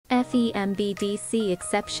FEM BDC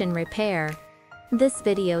exception repair. This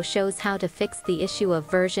video shows how to fix the issue of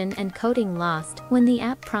version and coding lost when the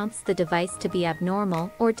app prompts the device to be abnormal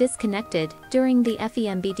or disconnected during the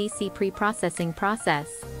FEM BDC pre-processing process.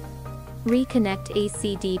 Reconnect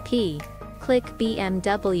ACDP. Click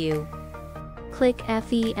BMW. Click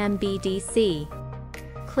FEM BDC.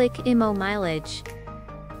 Click IMMO mileage.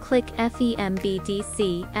 Click FEM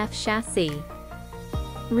BDC F chassis.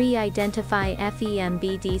 Re-identify FEM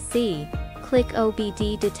BDC. Click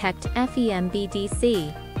OBD detect FEM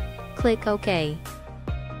BDC. Click OK.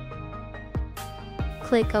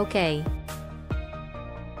 Click OK.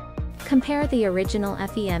 Compare the original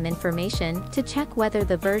FEM information to check whether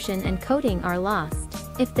the version and coding are lost.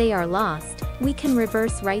 If they are lost, we can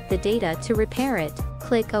reverse write the data to repair it.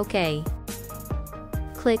 Click OK.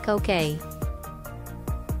 Click OK.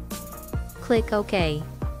 Click OK.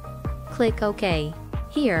 Click OK.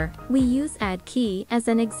 Here, we use add key as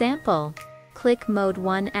an example. Click Mode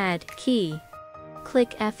 1 Add Key.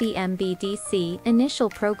 Click FEM BDC Initial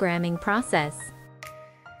Programming Process.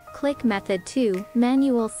 Click Method 2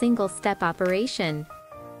 Manual Single Step Operation.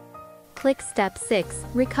 Click Step 6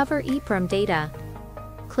 Recover EEPROM Data.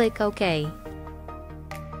 Click OK.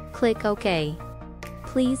 Click OK.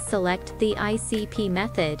 Please select the ICP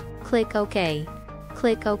method. Click OK.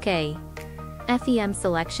 Click OK. FEM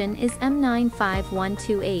selection is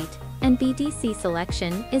M95128, and BDC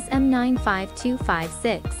selection is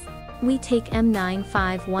M95256. We take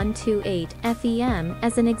M95128 FEM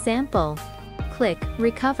as an example. Click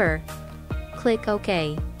Recover. Click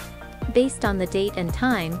OK. Based on the date and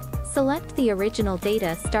time, select the original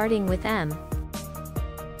data starting with M.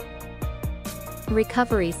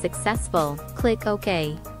 Recovery successful. Click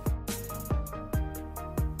OK.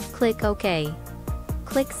 Click OK.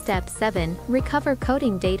 Click Step 7, Recover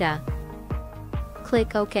coding data.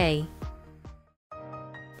 Click OK.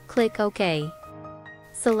 Click OK.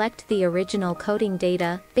 Select the original coding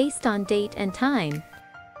data based on date and time.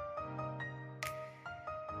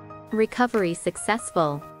 Recovery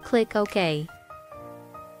successful. Click OK.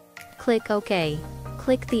 Click OK.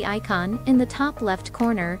 Click the icon in the top left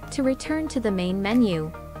corner to return to the main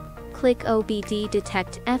menu. Click OBD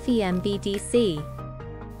Detect FEM BDC.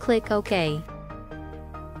 Click OK.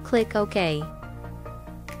 Click OK.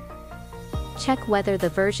 Check whether the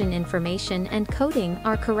version information and coding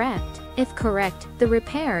are correct. If correct, the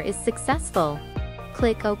repair is successful.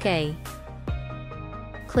 Click OK.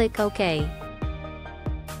 Click OK.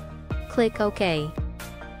 Click OK.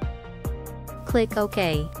 Click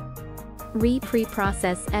OK.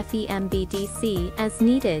 Pre-process FEM BDC as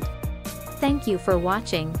needed. Thank you for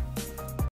watching.